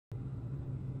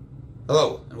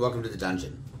Hello and welcome to the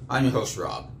dungeon. I'm your host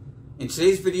Rob. In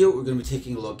today's video we're going to be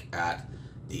taking a look at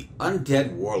the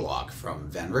Undead Warlock from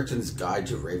Van Richten's Guide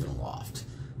to Ravenloft.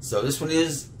 So this one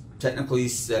is technically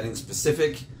setting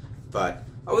specific, but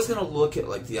I was going to look at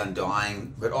like the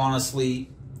Undying, but honestly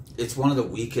it's one of the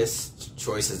weakest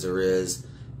choices there is,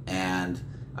 and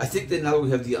I think that now that we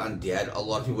have the Undead, a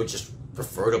lot of people would just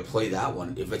prefer to play that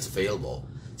one if it's available.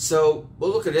 So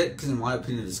we'll look at it because in my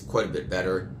opinion it's quite a bit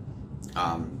better.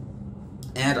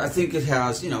 And I think it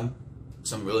has,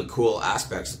 some really cool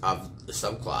aspects of the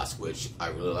subclass, which I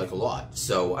really like a lot.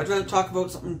 So I'd rather talk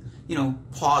about something,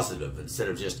 positive instead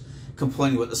of just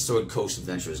complaining about the Sword Coast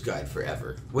Adventurer's Guide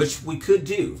forever, which we could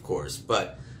do, of course,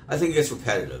 but I think it gets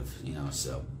repetitive,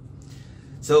 so.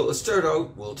 So let's start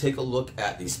out. We'll take a look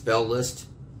at the spell list.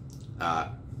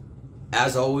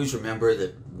 As always, remember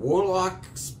that Warlock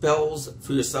spells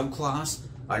for your subclass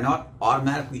are not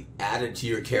automatically added to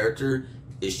your character.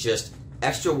 It's just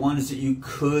extra ones that you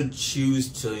could choose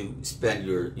to spend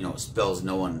your, spells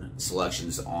no one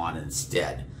selections on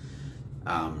instead.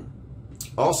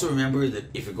 Also remember that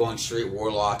if you're going straight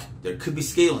Warlock, there could be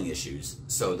scaling issues.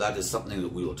 So that is something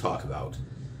that we will talk about.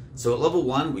 So at level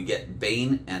 1, we get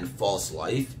Bane and False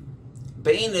Life.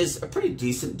 Bane is a pretty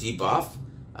decent debuff.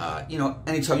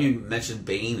 Anytime you mention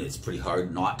Bane, it's pretty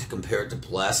hard not to compare it to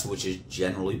Bless, which is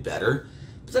generally better.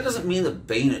 But that doesn't mean that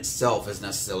Bane itself is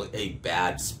necessarily a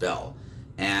bad spell.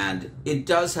 And it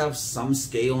does have some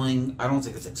scaling. I don't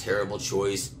think it's a terrible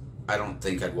choice. I don't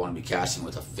think I'd want to be casting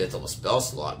with a 5th of a spell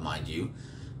slot, mind you.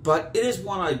 But it is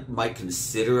one I might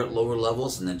consider at lower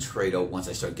levels and then trade out once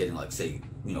I start getting, like, say,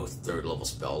 3rd level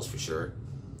spells for sure.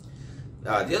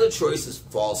 The other choice is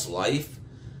False Life.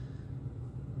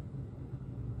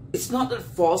 It's not that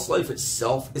False Life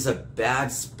itself is a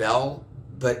bad spell,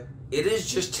 but it is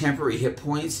just temporary hit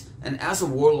points. And as a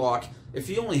Warlock, if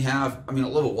you only have, at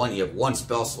level 1 you have 1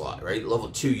 spell slot, right? Level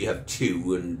 2 you have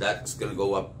 2, and that's going to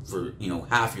go up for,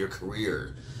 half your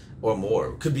career or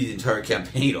more. It could be the entire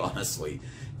campaign, honestly.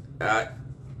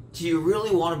 Do you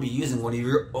really want to be using one of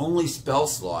your only spell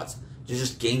slots to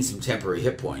just gain some temporary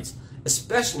hit points?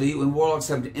 Especially when Warlocks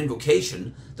have an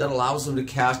invocation that allows them to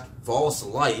cast False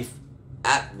Life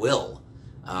at will.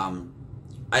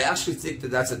 I actually think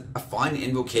that that's a fine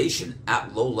invocation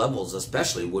at low levels,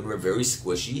 especially when we're very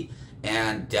squishy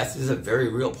and death is a very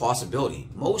real possibility.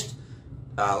 Most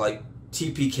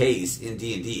TPKs in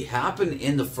D&D happen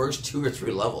in the first 2 or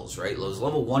 3 levels, right? Those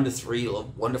level 1 to 3,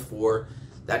 level 1 to 4,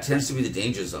 that tends to be the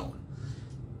danger zone.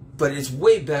 But it's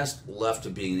way best left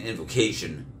to being an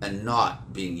invocation and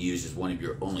not being used as one of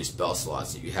your only spell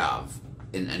slots that you have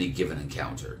in any given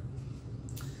encounter.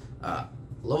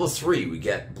 Level 3, we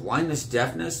get Blindness,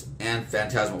 Deafness, and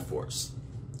Phantasmal Force.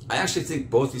 I actually think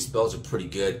both these spells are pretty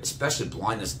good, especially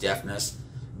Blindness, Deafness.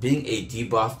 Being a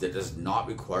debuff that does not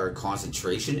require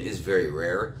concentration is very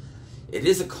rare. It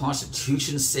is a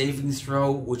Constitution saving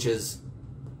throw, which is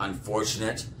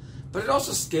unfortunate, but it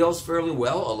also scales fairly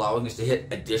well, allowing us to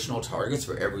hit additional targets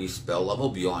for every spell level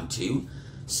beyond 2.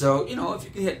 So, if you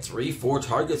can hit 3, 4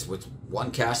 targets with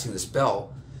one casting the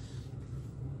spell,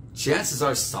 chances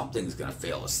are something's going to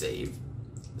fail a save.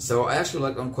 So I actually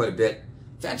like them quite a bit.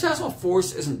 Phantasmal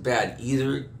Force isn't bad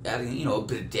either, adding, a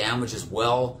bit of damage as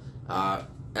well,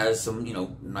 as some,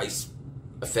 nice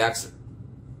effects.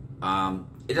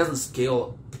 It doesn't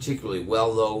scale particularly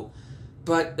well though,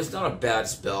 but it's not a bad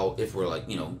spell if we're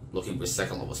looking for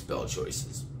 2nd level spell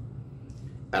choices.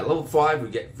 At level 5 we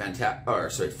get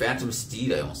Phantom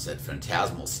Steed. I almost said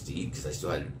Phantasmal Steed because I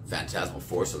still had Phantasmal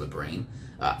Force of the brain.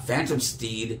 Phantom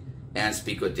Steed and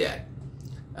Speak with Dead.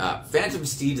 Phantom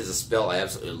Steed is a spell I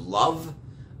absolutely love,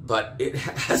 but it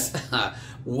has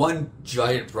one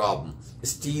giant problem. The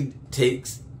steed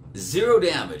takes 0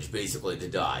 damage basically to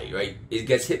die, right? It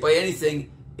gets hit by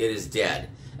anything, it is dead.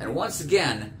 And once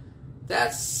again,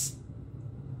 that's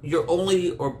your only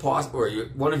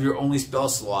one of your only spell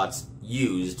slots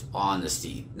used on the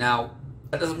steed. Now,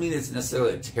 that doesn't mean it's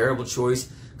necessarily a terrible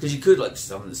choice, because you could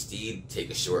summon the steed,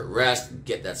 take a short rest, and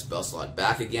get that spell slot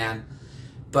back again.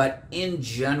 But in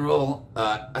general,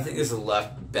 I think this is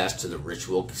left best to the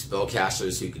ritual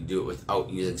spellcasters who can do it without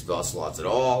using spell slots at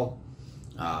all.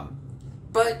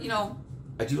 But,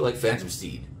 I do like Phantom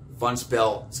Steed. Fun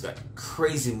spell, it's got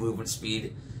crazy movement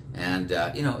speed, and,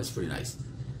 it's pretty nice.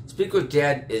 Speak with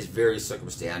Dead is very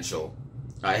circumstantial.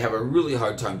 I have a really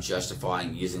hard time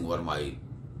justifying using one of my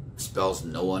spells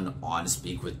known on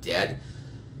Speak with Dead.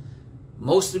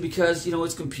 Mostly because,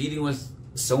 it's competing with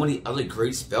so many other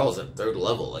great spells at 3rd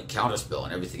level, like Counterspell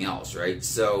and everything else, right?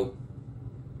 So,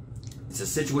 it's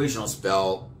a situational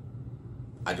spell.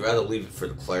 I'd rather leave it for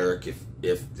the cleric if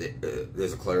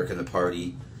there's a cleric in the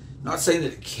party. Not saying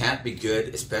that it can't be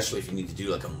good, especially if you need to do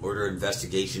like a murder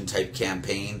investigation type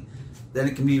campaign, then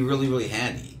it can be really, really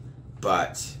handy.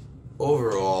 But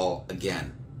overall,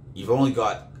 again, you've only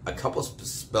got a couple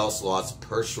spell slots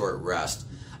per short rest.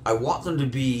 I want them to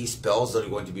be spells that are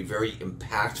going to be very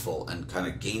impactful and kind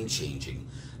of game-changing,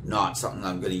 not something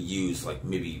I'm going to use like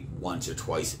maybe once or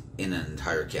twice in an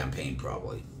entire campaign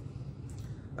probably.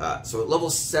 So at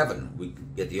level 7, we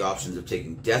get the options of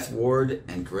taking Death Ward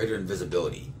and Greater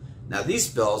Invisibility. Now these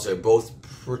spells are both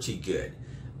pretty good.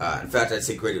 In fact, I'd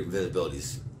say Greater Invisibility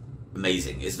is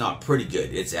amazing. It's not pretty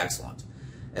good, it's excellent.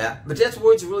 But Death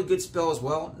Ward's a really good spell as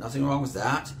well. Nothing wrong with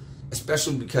that,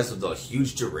 especially because of the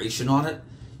huge duration on it.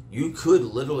 You could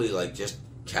literally like just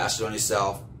cast it on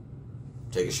yourself,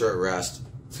 take a short rest.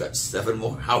 It's got 7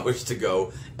 more hours to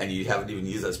go, and you haven't even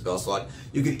used that spell slot.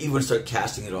 You could even start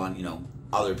casting it on, you know,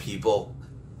 other people.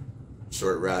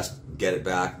 Short rest, get it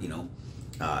back. You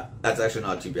know, that's actually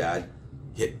not too bad.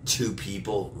 Hit 2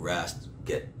 people, rest,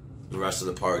 get the rest of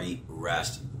the party,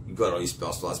 rest. You've got all these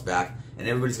spell slots back, and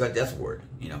everybody's got Death Ward.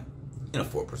 You know, in a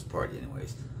 4-person party,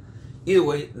 anyways. Either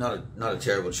way, not a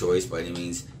terrible choice by any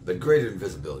means, but Greater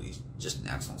Invisibility is just an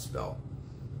excellent spell.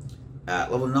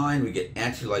 At level 9, we get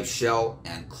Anti-Life Shell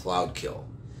and Cloud Kill.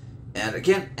 And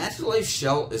again, Anti-Life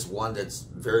Shell is one that's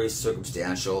very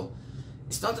circumstantial.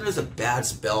 It's not that it's a bad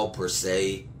spell per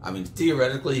se. I mean,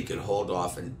 theoretically, you could hold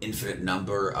off an infinite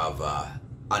number of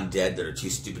undead that are too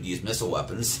stupid to use missile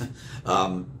weapons.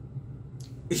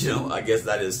 You know, I guess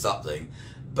that is something.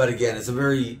 But again, it's a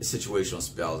very situational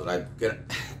spell that I've got,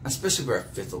 especially for a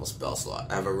 5th level spell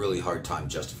slot. I have a really hard time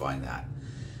justifying that.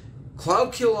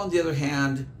 Cloud Kill, on the other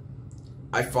hand,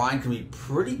 I find can be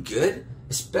pretty good,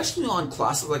 especially on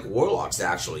classes like Warlocks,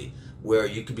 actually, where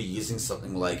you could be using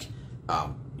something like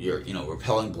your, you know,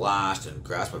 Repelling Blast and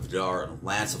Grasp of Vidar and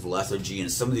Lance of Lethargy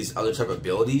and some of these other type of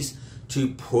abilities to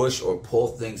push or pull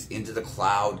things into the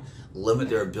cloud, limit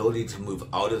their ability to move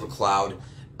out of the cloud.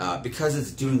 Because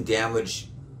it's doing damage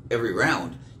every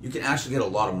round, you can actually get a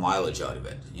lot of mileage out of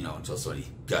it, you know, until somebody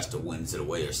gust of winds it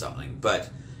away or something. But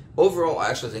overall, I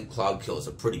actually think Cloud Kill is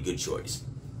a pretty good choice.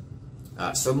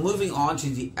 So moving on to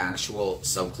the actual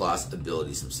subclass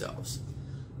abilities themselves.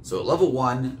 So at level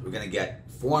 1, we're going to get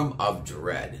Form of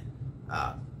Dread.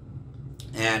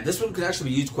 And this one can actually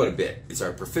be used quite a bit. It's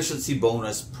our proficiency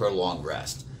bonus per long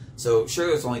rest. So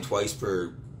sure, it's only twice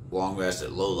per long rest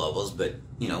at low levels, but,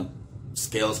 you know,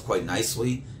 scales quite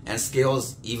nicely, and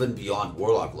scales even beyond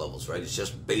Warlock levels, right? It's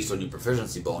just based on your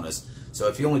proficiency bonus. So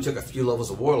if you only took a few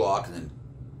levels of Warlock and then,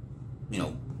 you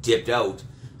know, dipped out,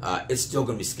 it's still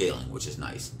going to be scaling, which is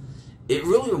nice. It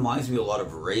really reminds me a lot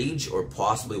of Rage, or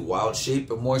possibly Wild Shape,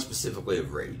 but more specifically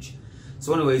of Rage.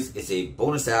 So anyways, it's a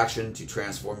bonus action to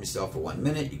transform yourself for 1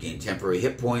 minute. You gain temporary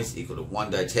hit points equal to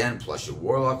 1d10 plus your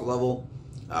Warlock level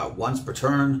once per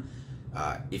turn.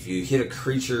 If you hit a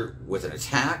creature with an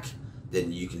attack,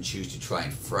 then you can choose to try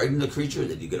and frighten the creature,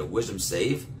 then you get a wisdom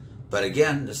save. But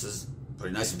again, this is a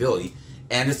pretty nice ability.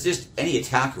 And it's just any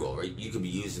attack roll, right? You could be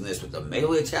using this with a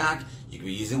melee attack, you could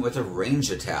be using it with a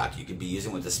ranged attack, you could be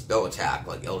using it with a spell attack,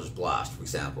 like Eldritch Blast, for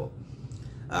example.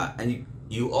 And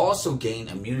you also gain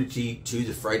immunity to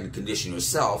the frightened condition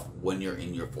yourself when you're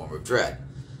in your Form of Dread.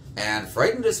 And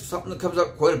frightened is something that comes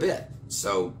up quite a bit.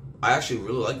 So I actually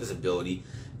really like this ability.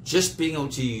 Just being able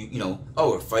to, you know,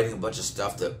 oh, we're fighting a bunch of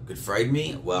stuff that could frighten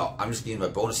me. Well, I'm just getting my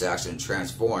bonus action and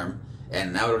transform,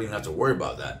 and now I don't even have to worry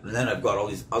about that. And then I've got all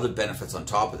these other benefits on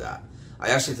top of that. I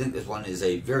actually think this one is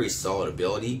a very solid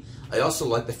ability. I also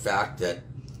like the fact that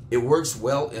it works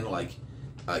well in like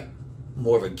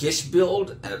more of a Gish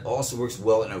build, and it also works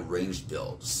well in a ranged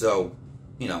build. So,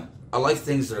 you know, I like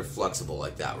things that are flexible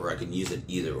like that, where I can use it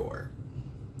either or.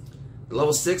 At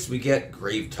level 6, we get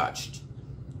Grave Touched.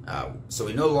 So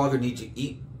we no longer need to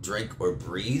eat, drink, or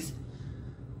breathe.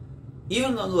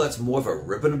 Even though that's more of a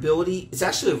ribbon ability, it's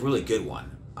actually a really good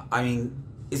one. I mean,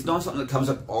 it's not something that comes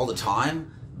up all the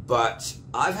time, but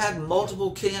I've had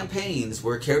multiple campaigns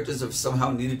where characters have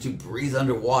somehow needed to breathe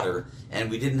underwater, and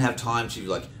we didn't have time to,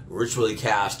 like, ritually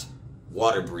cast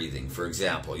water breathing, for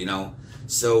example, you know?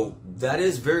 So that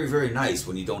is very, very nice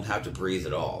when you don't have to breathe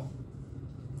at all.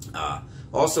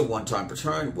 Also, 1 time per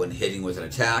turn when hitting with an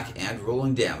attack and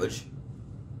rolling damage.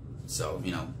 So,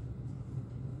 you know,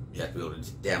 you have to be able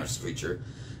to damage the creature.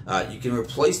 You can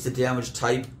replace the damage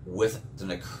type with the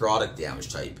necrotic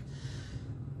damage type.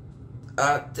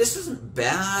 This isn't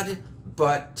bad,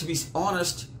 but to be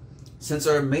honest, since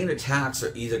our main attacks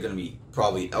are either going to be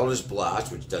probably Eldritch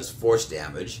Blast, which does force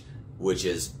damage, which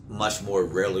is much more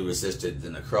rarely resisted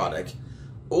than necrotic,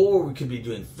 Or we could be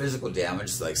doing physical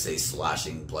damage, like say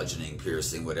slashing, bludgeoning,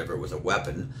 piercing, whatever, with a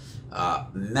weapon.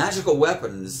 Magical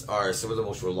weapons are some of the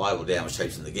most reliable damage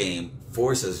types in the game.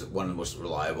 Force is one of the most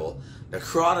reliable.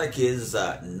 Necrotic is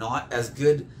not as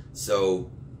good,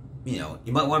 so you know,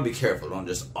 you might want to be careful. Don't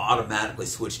just automatically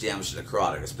switch damage to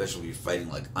necrotic, especially if you're fighting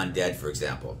like undead, for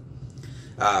example.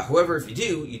 However, if you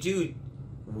do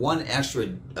one extra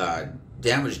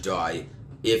damage die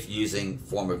if using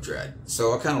Form of Dread.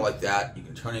 So I kind of like that. You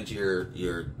can turn into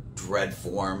your Dread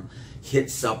form,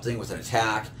 hit something with an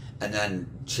attack, and then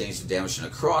change the damage to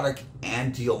necrotic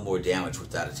and deal more damage with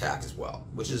that attack as well,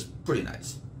 which is pretty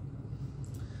nice.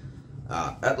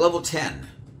 At level 10,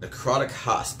 Necrotic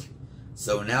Husk.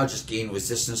 So now just gain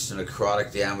resistance to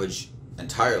necrotic damage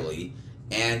entirely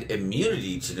and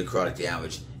immunity to necrotic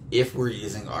damage if we're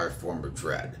using our Form of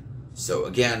Dread. So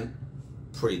again,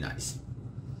 pretty nice.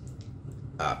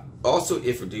 Also,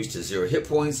 if reduced to 0 hit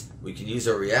points, we can use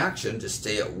our reaction to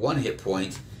stay at 1 hit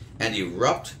point and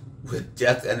erupt with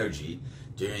death energy,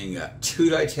 doing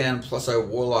 2d10 plus our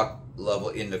Warlock level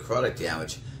in necrotic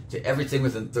damage to everything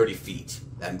within 30 feet.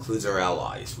 That includes our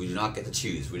allies. We do not get to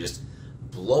choose. We just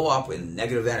blow up in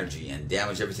negative energy and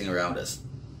damage everything around us.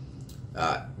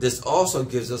 This also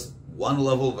gives us 1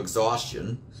 level of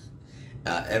exhaustion,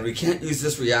 and we can't use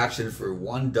this reaction for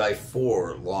 1 die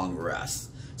 4 long rests.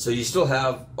 So you still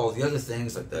have all the other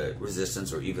things like the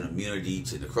resistance or even immunity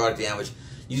to necrotic damage.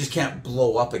 You just can't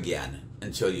blow up again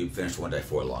until you finish 1 die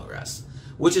 4 long rests,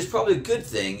 which is probably a good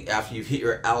thing. After you've hit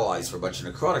your allies for a bunch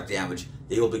of necrotic damage,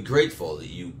 they will be grateful that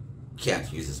you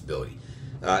can't use this ability.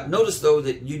 Notice though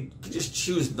that you can just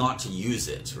choose not to use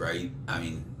it, right? I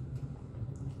mean,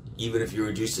 even if you're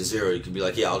reduced to 0, you can be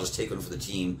like, yeah, I'll just take one for the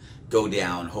team, go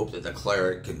down, hope that the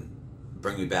cleric can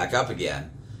bring me back up again,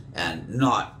 and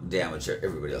not damage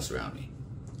everybody else around me.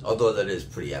 Although that is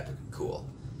pretty epic and cool.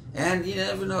 And you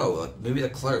never know, like maybe the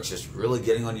cleric's just really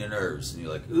getting on your nerves, and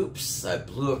you're like, oops, I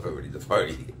blew up everybody at the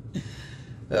party.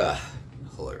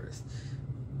 Hilarious.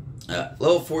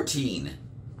 Level 14,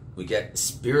 we get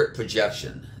Spirit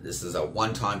Projection. This is a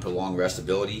one-time prolonged rest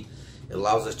ability. It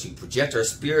allows us to project our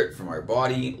spirit from our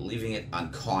body, leaving it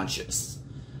unconscious.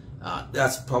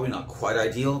 That's probably not quite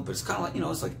ideal, but it's kind of like, you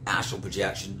know, it's like astral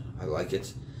projection. I like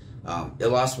it. It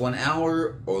lasts 1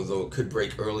 hour, although it could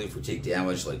break early if we take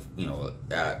damage. Like, you know,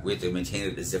 we have to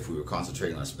maintain it as if we were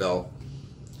concentrating on a spell.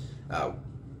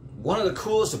 One of the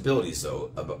coolest abilities,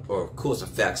 though, or coolest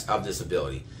effects of this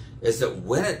ability, is that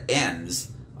when it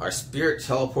ends, our spirit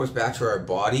teleports back to our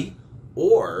body,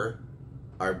 or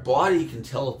our body can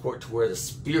teleport to where the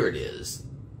spirit is,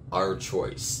 our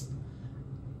choice.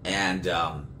 And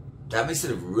that makes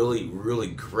it a really, really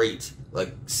great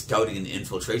like scouting and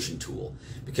infiltration tool,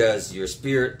 because your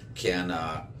spirit can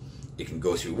it can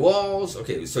go through walls.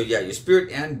 Okay, so yeah, your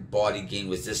spirit and body gain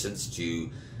resistance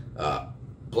to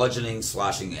bludgeoning,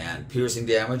 slashing, and piercing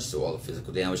damage, so all the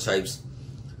physical damage types.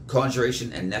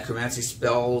 Conjuration and necromancy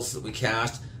spells that we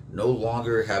cast no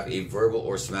longer have a verbal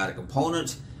or somatic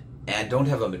component, and don't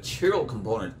have a material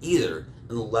component either,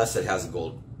 unless it has a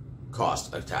gold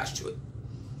cost attached to it.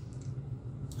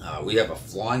 We have a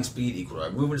flying speed equal to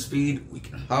our movement speed. We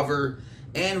can hover,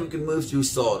 and we can move through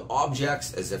solid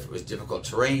objects as if it was difficult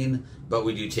terrain, but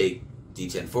we do take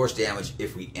D10 force damage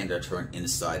if we end our turn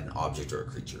inside an object or a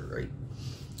creature,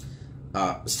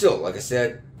 right? Still, like I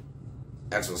said,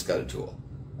 excellent scouting tool.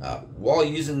 While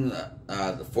using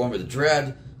the Form of the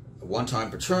Dread, 1 time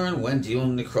per turn, when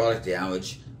dealing necrotic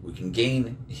damage, we can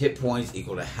gain hit points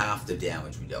equal to half the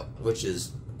damage we dealt, which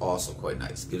is also quite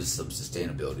nice. Gives us some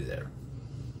sustainability there.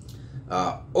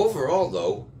 Overall,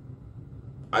 though,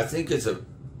 I think it's an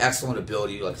excellent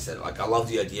ability. Like I said, like I love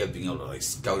the idea of being able to like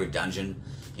scout a dungeon,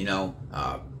 you know,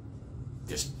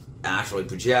 just actually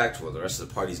project while the rest of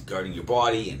the party's guarding your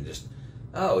body, and just,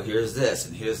 oh, here's this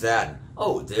and here's that, and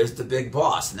oh, there's the big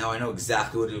boss. Now I know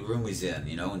exactly what room he's in,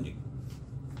 you know, and you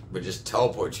would just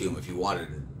teleport to him if you wanted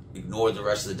and ignore the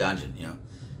rest of the dungeon, you know.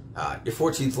 Your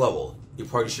 14th level, your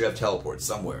party should have teleports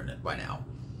somewhere in it by now.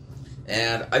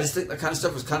 And I just think that kind of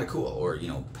stuff was kind of cool. Or, you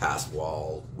know, pass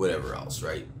wall, whatever else,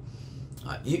 right?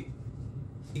 You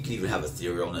can even have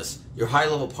etherealness. Your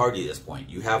high-level party at this point,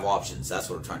 you have options. That's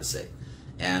what I'm trying to say.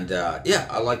 And, yeah,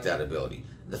 I like that ability.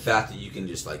 The fact that you can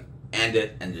just, like, end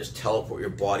it and just teleport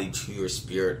your body to your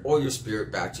spirit, or your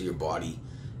spirit back to your body,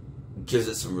 gives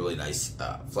it some really nice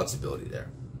flexibility there.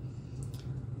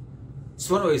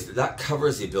 So anyways, that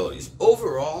covers the abilities.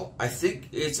 Overall, I think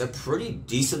it's a pretty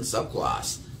decent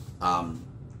subclass.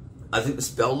 I think the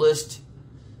spell list,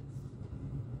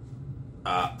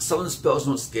 some of the spells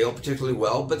don't scale particularly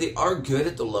well, but they are good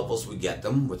at the levels we get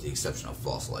them, with the exception of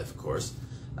False Life, of course.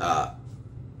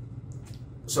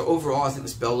 So overall, I think the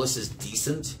spell list is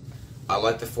decent. I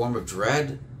like the Form of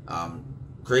Dread.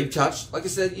 Grave Touch, like I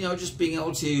said, you know, just being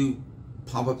able to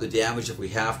pump up the damage if we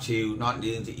have to, not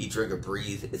needing to eat, drink, or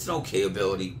breathe. It's an okay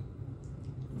ability.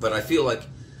 But I feel like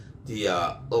the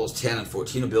levels 10 and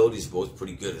 14 abilities are both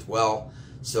pretty good as well.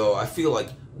 So I feel like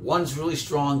 1's really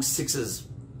strong, 6 is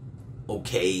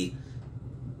okay,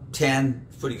 10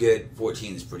 is pretty good,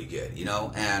 14 is pretty good, you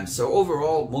know? And so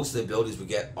overall, most of the abilities we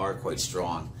get are quite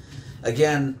strong.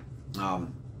 Again, how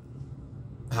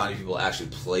many people actually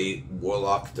play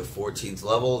Warlock to 14th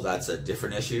level, that's a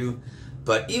different issue.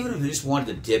 But even if you just wanted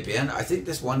to dip in, I think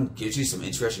this one gives you some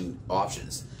interesting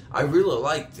options. I really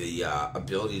like the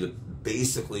ability to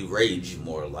basically rage,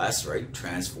 more or less, right?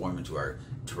 Transform into our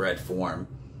Dread form.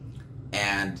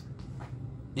 And,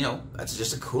 you know, that's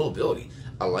just a cool ability.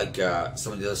 I like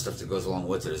some of the other stuff that goes along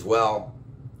with it as well.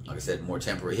 Like I said, more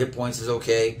temporary hit points is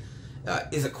okay.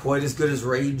 Is it quite as good as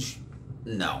rage?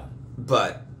 No.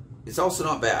 But it's also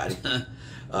not bad.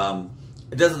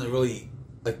 It doesn't really...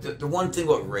 Like, the one thing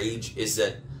about rage is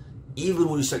that even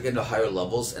when you start getting to higher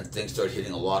levels and things start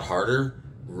hitting a lot harder,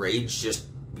 rage just,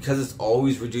 because it's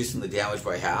always reducing the damage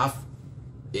by half,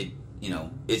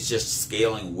 it's just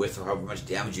scaling with however much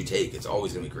damage you take. It's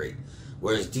always going to be great.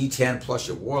 Whereas D10 plus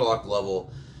your Warlock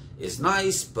level is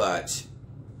nice, but,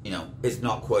 you know, it's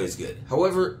not quite as good.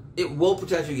 However, it will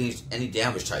protect you against any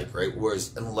damage type, right?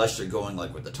 Whereas unless you're going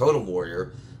like with the Totem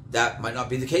Warrior, that might not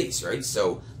be the case, right?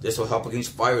 So this will help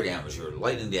against fire damage or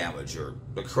lightning damage or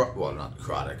well, not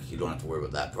necrotic. You don't have to worry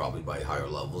about that probably by higher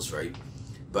levels, right?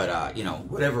 But you know,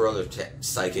 whatever other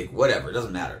psychic, whatever, it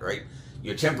doesn't matter, right?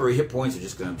 Your temporary hit points are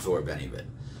just going to absorb any of it.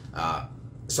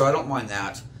 So I don't mind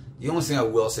that. The only thing I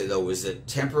will say though is that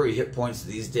temporary hit points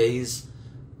these days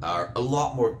are a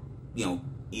lot more, you know,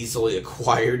 easily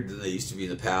acquired than they used to be in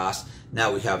the past.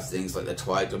 Now we have things like the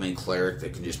Twilight Domain Cleric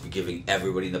that can just be giving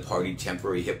everybody in the party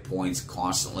temporary hit points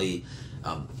constantly.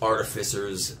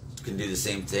 Artificers can do the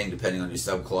same thing depending on your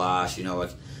subclass. You know,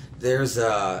 like there's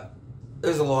a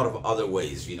lot of other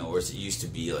ways, you know, whereas it used to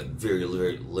be like very,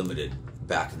 very limited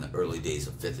back in the early days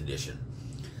of 5th edition.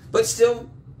 But still,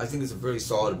 I think it's a very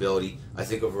solid ability. I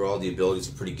think overall the abilities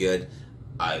are pretty good.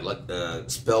 I like the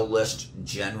spell list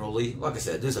generally. Like I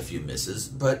said, there's a few misses,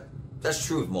 but that's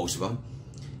true of most of them.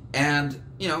 And,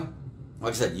 you know,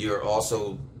 like I said, you're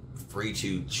also free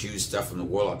to choose stuff from the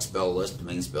Warlock spell list, the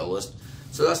main spell list.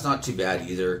 So that's not too bad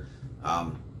either.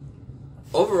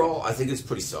 Overall, I think it's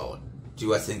pretty solid.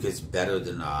 Do I think it's better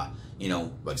than, you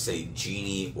know, like say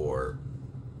Genie or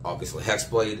obviously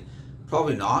Hexblade?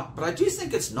 Probably not, but I do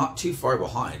think it's not too far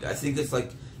behind. I think it's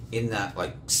like in that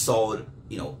like solid,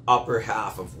 you know, upper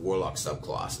half of Warlock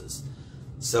subclasses.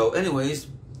 So anyways,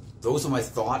 those are my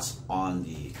thoughts on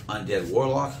the Undead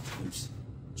Warlock. Oops,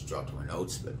 just dropped my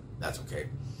notes, but that's okay.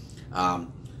 My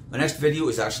next video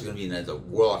is actually going to be another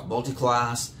Warlock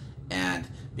multiclass, and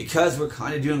because we're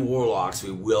kind of doing Warlocks,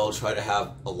 we will try to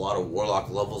have a lot of Warlock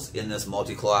levels in this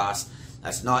multiclass.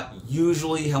 That's not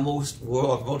usually how most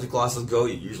Warlock multiclasses go.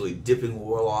 You're usually dipping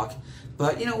Warlock.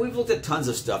 But, you know, we've looked at tons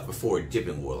of stuff before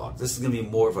dipping Warlock. This is going to be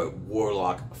more of a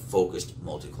Warlock-focused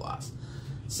multiclass.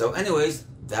 So anyways,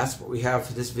 that's what we have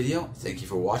for this video. Thank you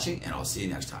for watching, and I'll see you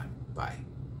next time. Bye.